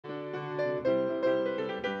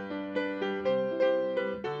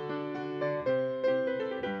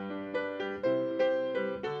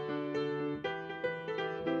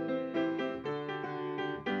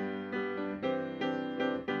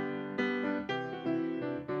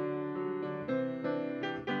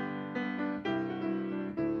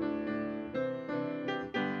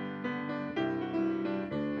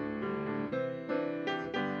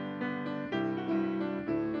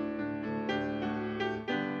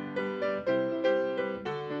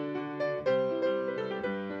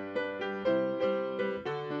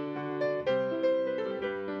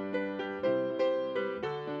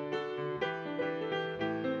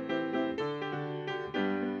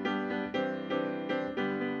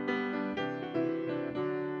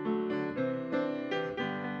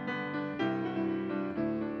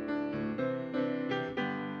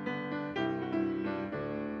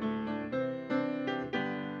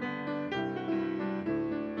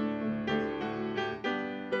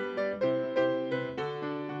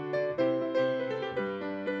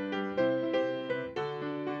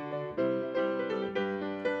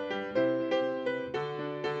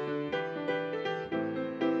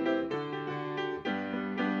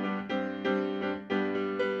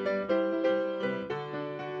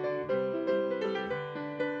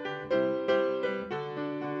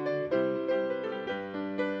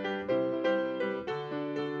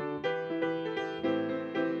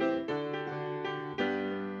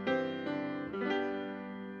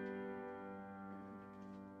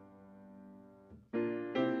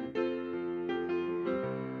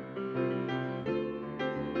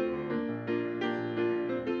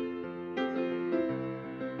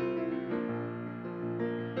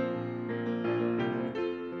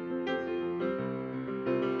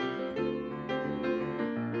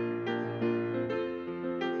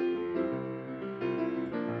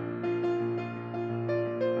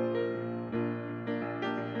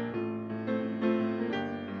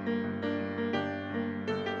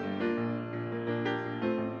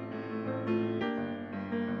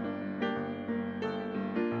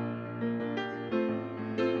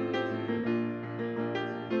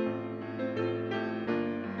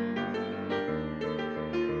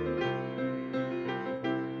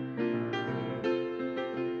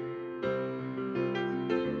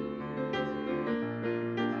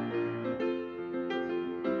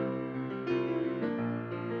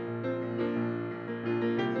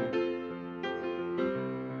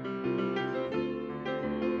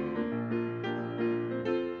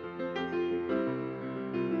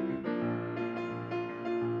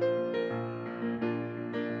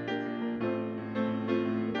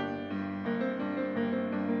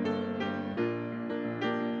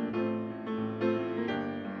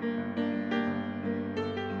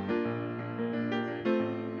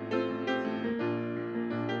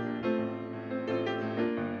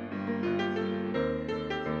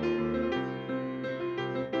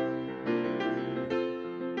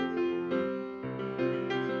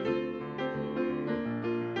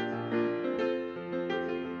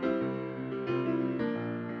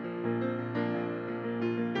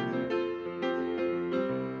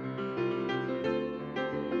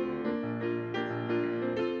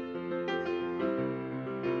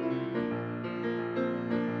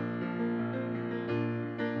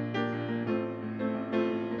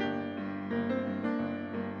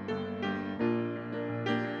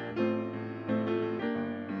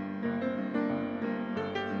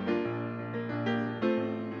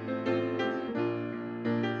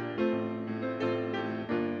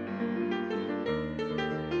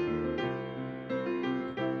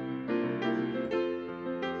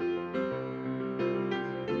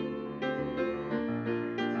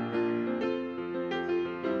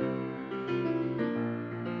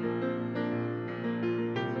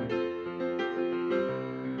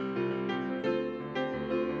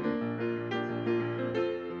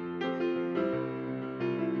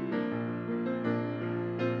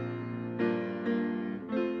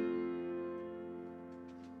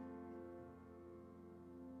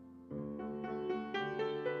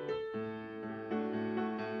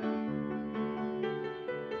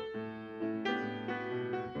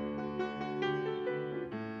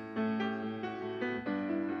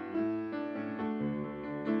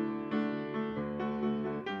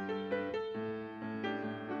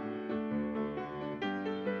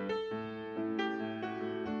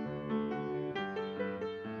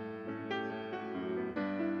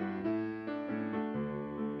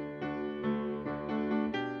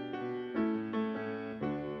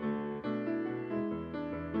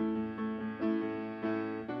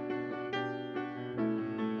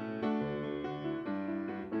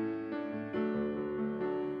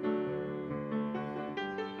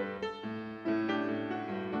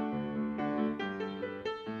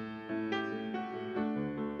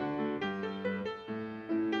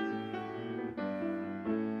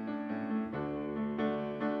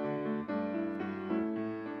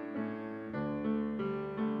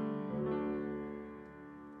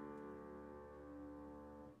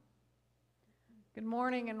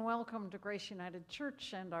morning and welcome to Grace United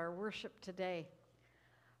Church and our worship today.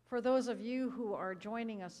 For those of you who are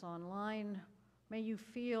joining us online, may you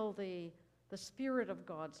feel the Spirit of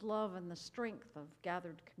God's love and the strength of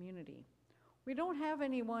gathered community. We don't have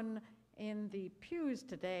anyone in the pews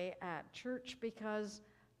today at church because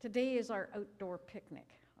today is our outdoor picnic,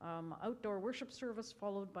 outdoor worship service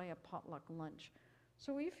followed by a potluck lunch.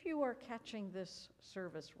 So if you are catching this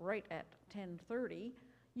service right at 10:30,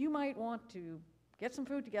 you might want to get some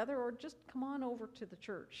food together or just come on over to the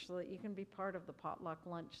church so that you can be part of the potluck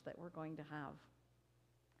lunch that we're going to have.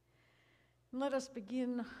 And let us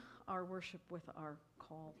begin our worship with our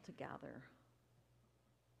call to gather.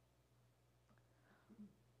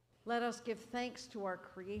 Let us give thanks to our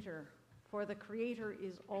Creator, for the Creator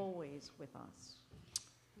is always with us.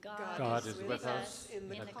 God is with us in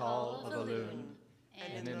the call of a loon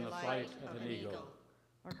and in the flight of an eagle.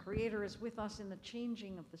 Our Creator is with us in the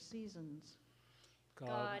changing of the seasons.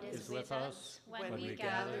 God is with us when we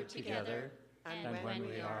gather together and when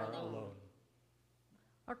we are alone.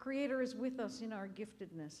 Our Creator is with us in our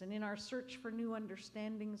giftedness and in our search for new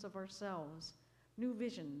understandings of ourselves, new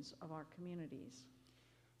visions of our communities.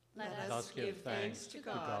 Let us give thanks to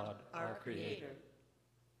God, our Creator.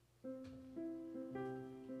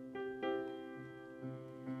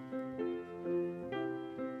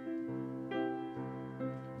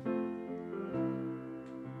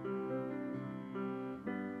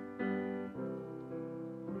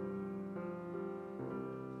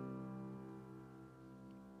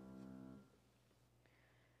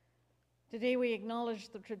 Today we acknowledge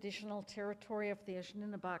the traditional territory of the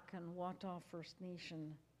Anishinaabe and Wata First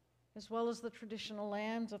Nation, as well as the traditional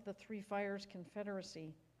lands of the Three Fires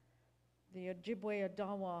Confederacy, the Ojibwe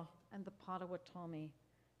Adawa, and the Potawatomi.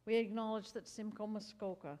 We acknowledge that Simcoe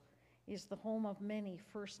Muskoka is the home of many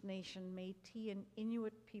First Nation, Métis, and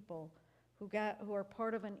Inuit people who are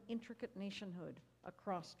part of an intricate nationhood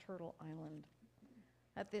across Turtle Island.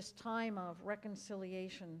 At this time of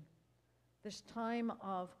reconciliation, this time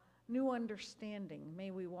of new understanding,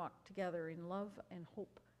 may we walk together in love and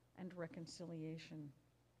hope and reconciliation.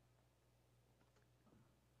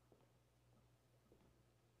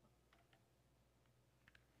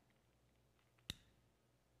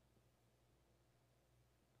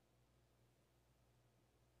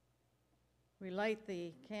 We light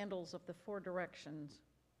the candles of the four directions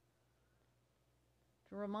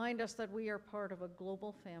to remind us that we are part of a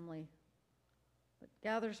global family that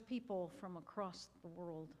gathers people from across the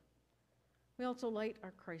world. We also light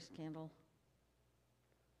our Christ candle.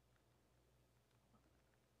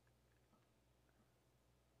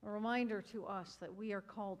 A reminder to us that we are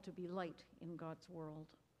called to be light in God's world.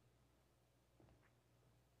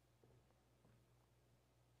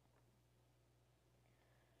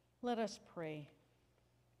 Let us pray.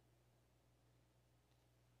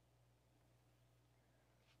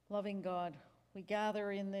 Loving God, we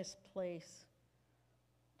gather in this place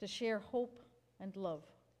to share hope and love,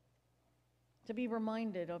 to be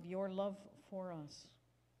reminded of your love for us.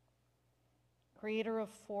 Creator of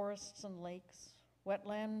forests and lakes,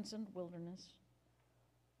 wetlands and wilderness,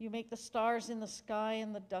 you make the stars in the sky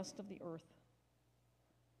and the dust of the earth.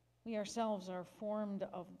 We ourselves are formed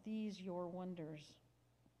of these your wonders.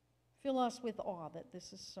 Fill us with awe that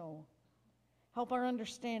this is so. Help our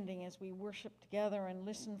understanding as we worship together and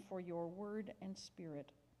listen for your word and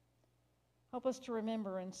spirit. Help us to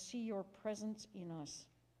remember and see your presence in us,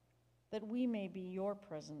 that we may be your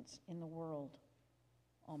presence in the world.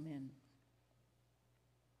 Amen.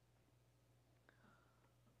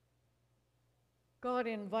 God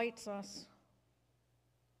invites us.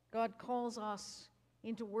 God calls us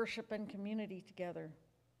into worship and community together.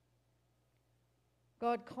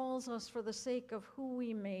 God calls us for the sake of who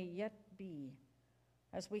we may yet be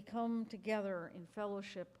as we come together in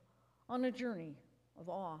fellowship on a journey of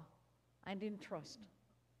awe and in trust.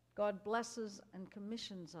 God blesses and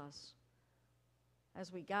commissions us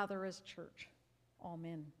as we gather as church.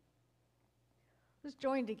 Amen. Let's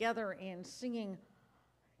join together in singing,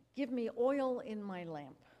 "Give Me Oil in My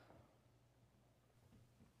Lamp."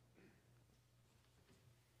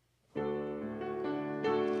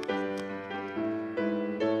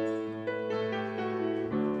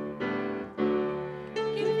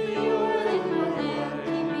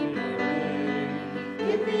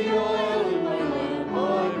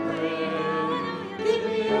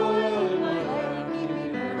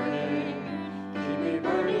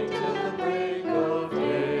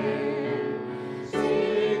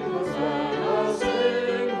 Sing, Hosanna,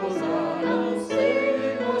 sing.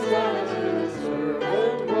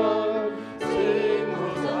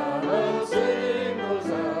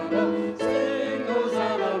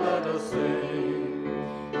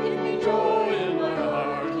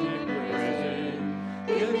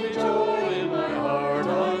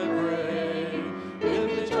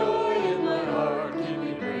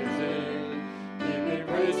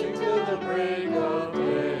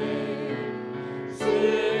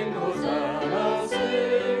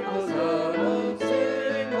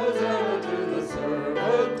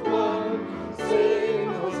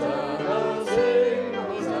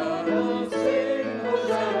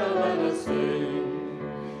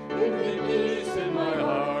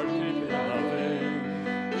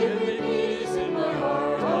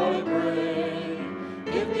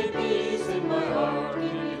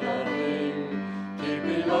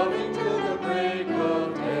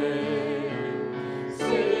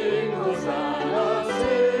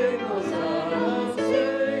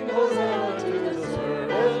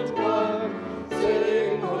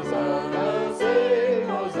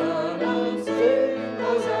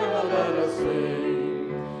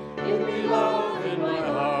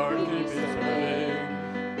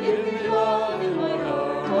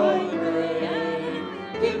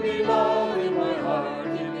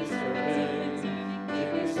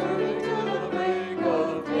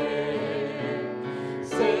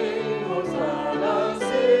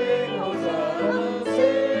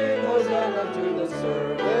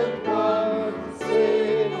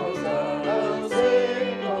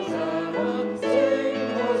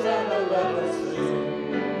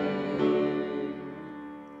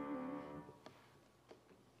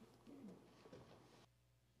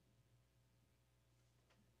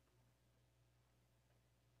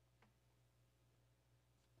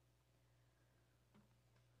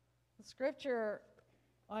 Scripture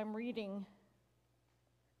I'm reading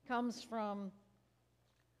comes from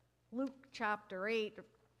Luke chapter 8,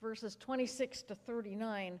 verses 26 to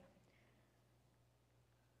 39.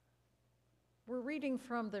 We're reading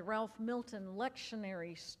from the Ralph Milton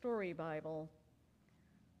Lectionary Story Bible.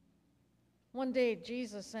 One day,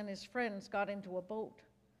 Jesus and his friends got into a boat.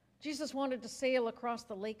 Jesus wanted to sail across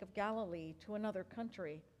the Lake of Galilee to another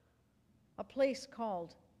country, a place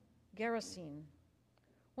called Gerasene.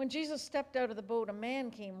 When Jesus stepped out of the boat, a man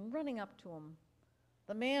came running up to him.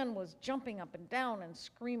 The man was jumping up and down and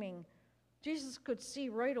screaming. Jesus could see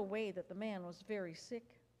right away that the man was very sick.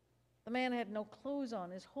 The man had no clothes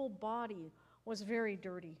on. His whole body was very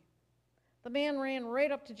dirty. The man ran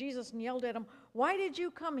right up to Jesus and yelled at him, "Why did you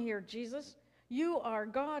come here, Jesus? You are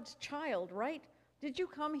God's child, right? Did you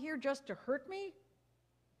come here just to hurt me?"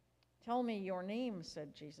 "Tell me your name,"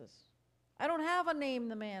 said Jesus. "I don't have a name,"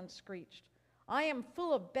 the man screeched. "I am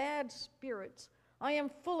full of bad spirits. I am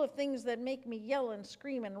full of things that make me yell and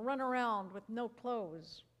scream and run around with no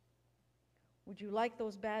clothes." "Would you like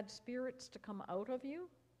those bad spirits to come out of you?"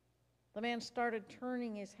 The man started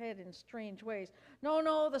turning his head in strange ways.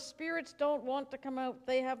 No, the spirits don't want to come out.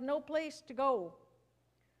 They have no place to go."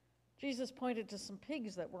 Jesus pointed to some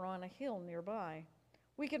pigs that were on a hill nearby.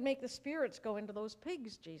 "We could make the spirits go into those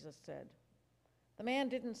pigs," Jesus said. The man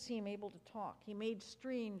didn't seem able to talk. He made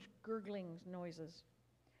strange gurgling noises.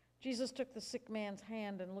 Jesus took the sick man's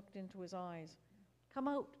hand and looked into his eyes. "Come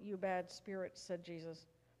out, you bad spirits," said Jesus.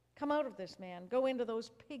 "Come out of this man. Go into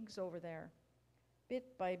those pigs over there."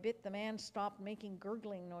 Bit by bit, the man stopped making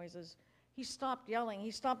gurgling noises. He stopped yelling.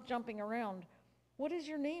 He stopped jumping around. "What is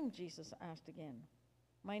your name?" Jesus asked again.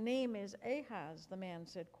 "My name is Ahaz," the man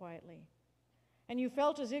said quietly. "And you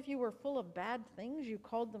felt as if you were full of bad things. You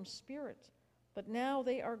called them spirits, but now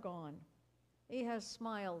they are gone." Ahaz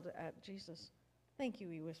smiled at Jesus. "Thank you,"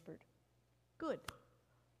 he whispered. "Good."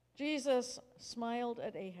 Jesus smiled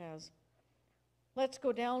at Ahaz. "Let's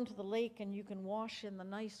go down to the lake and you can wash in the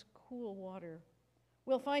nice, cool water.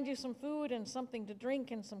 We'll find you some food and something to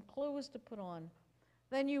drink and some clothes to put on.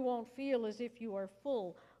 Then you won't feel as if you are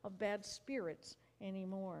full of bad spirits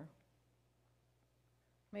anymore."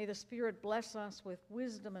 May the Spirit bless us with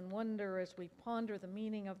wisdom and wonder as we ponder the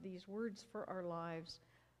meaning of these words for our lives.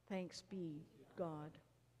 Thanks be God.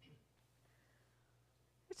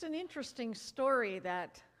 It's an interesting story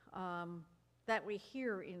that we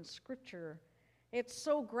hear in Scripture. It's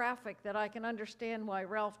so graphic that I can understand why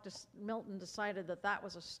Ralph Milton decided that that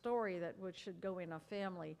was a story that should go in a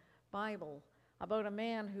family Bible, about a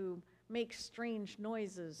man who makes strange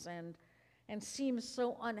noises and seems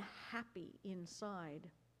so unhappy inside.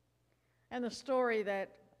 And the story that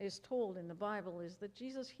is told in the Bible is that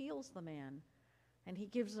Jesus heals the man and he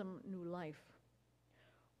gives him new life.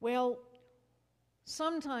 Well,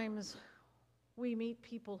 sometimes we meet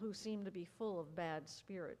people who seem to be full of bad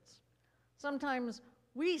spirits. Sometimes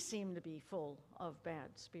we seem to be full of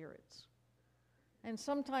bad spirits. And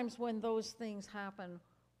sometimes when those things happen,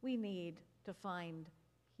 we need to find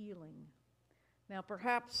healing. Now,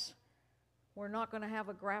 perhaps we're not going to have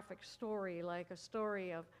a graphic story like a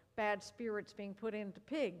story of bad spirits being put into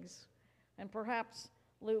pigs. And perhaps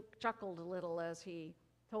Luke chuckled a little as he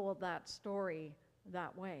told that story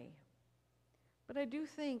that way. But I do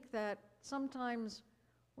think that sometimes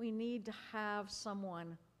we need to have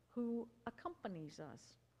someone who accompanies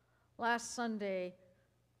us. Last Sunday,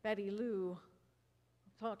 Betty Lou,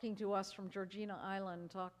 talking to us from Georgina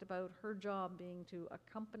Island, talked about her job being to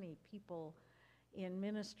accompany people in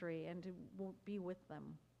ministry and to be with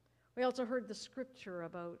them. We also heard the scripture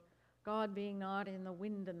about God being not in the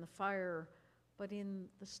wind and the fire, but in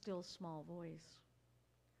the still small voice.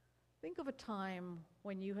 Think of a time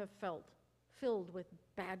when you have felt filled with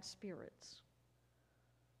bad spirits,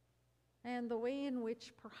 and the way in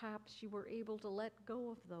which perhaps you were able to let go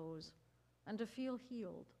of those and to feel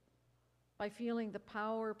healed by feeling the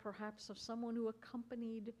power perhaps of someone who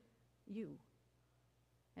accompanied you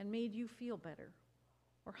and made you feel better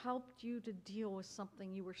or helped you to deal with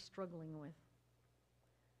something you were struggling with.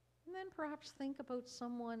 And then perhaps think about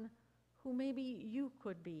someone who maybe you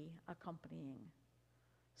could be accompanying,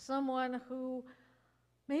 someone who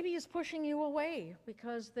maybe is pushing you away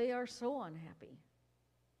because they are so unhappy.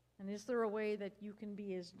 And is there a way that you can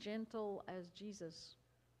be as gentle as Jesus,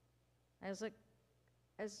 as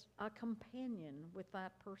a companion with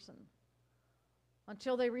that person,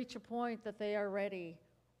 until they reach a point that they are ready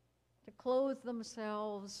to clothe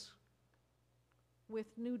themselves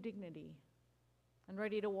with new dignity and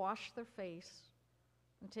ready to wash their face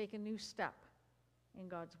and take a new step in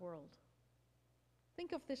God's world?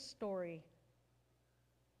 Think of this story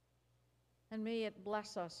and may it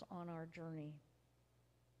bless us on our journey.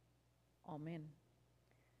 Amen.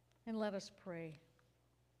 And let us pray.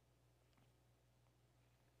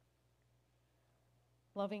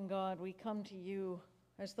 Loving God, we come to you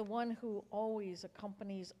as the one who always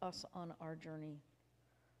accompanies us on our journey,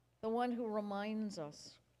 the one who reminds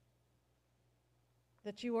us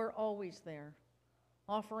that you are always there,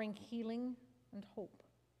 offering healing and hope.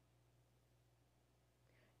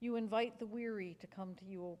 You invite the weary to come to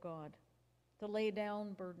you, O God, to lay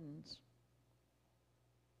down burdens.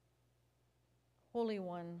 Holy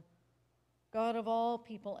One, God of all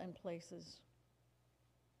people and places,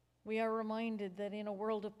 we are reminded that in a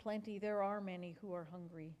world of plenty there are many who are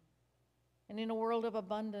hungry, and in a world of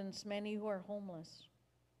abundance many who are homeless,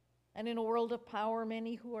 and in a world of power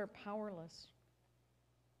many who are powerless.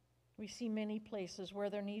 We see many places where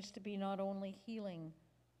there needs to be not only healing,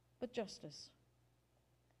 but justice,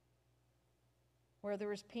 where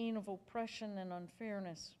there is pain of oppression and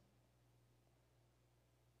unfairness.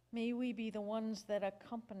 May we be the ones that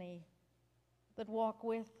accompany, that walk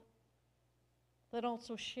with, that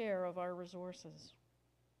also share of our resources.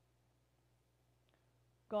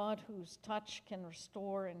 God, whose touch can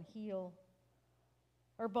restore and heal,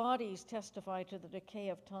 our bodies testify to the decay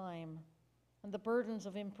of time and the burdens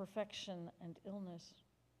of imperfection and illness.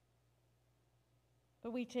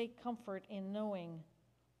 But we take comfort in knowing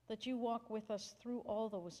that you walk with us through all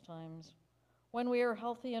those times, when we are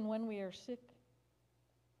healthy and when we are sick,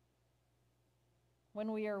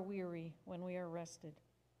 when we are weary, when we are rested.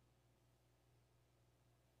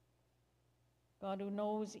 God, who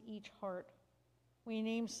knows each heart, we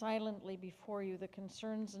name silently before you the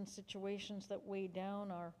concerns and situations that weigh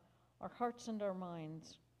down our hearts and our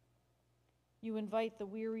minds. You invite the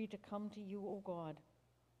weary to come to you, O God,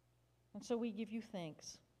 and so we give you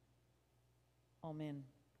thanks. Amen.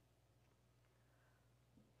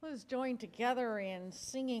 Let us join together in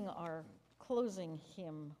singing our closing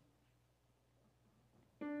hymn.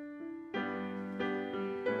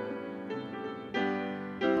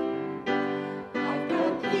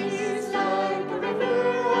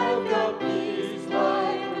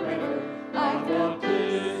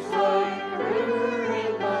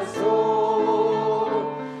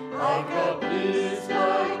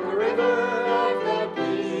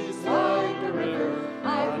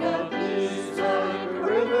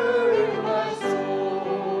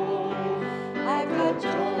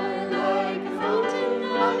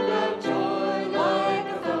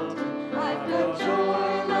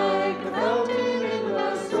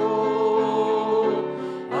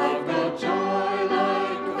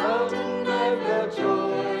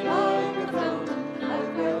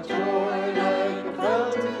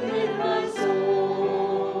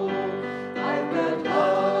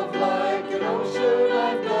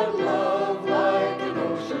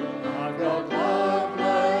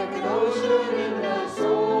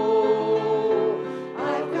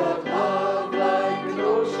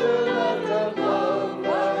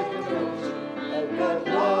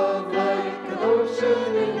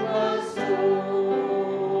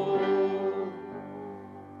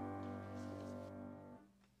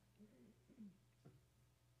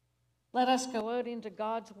 Let us go out into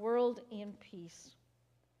God's world in peace.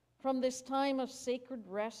 From this time of sacred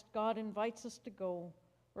rest, God invites us to go,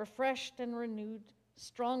 refreshed and renewed,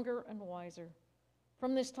 stronger and wiser.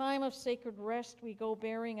 From this time of sacred rest, we go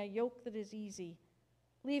bearing a yoke that is easy,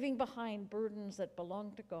 leaving behind burdens that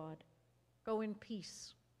belong to God. Go in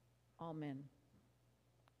peace. Amen.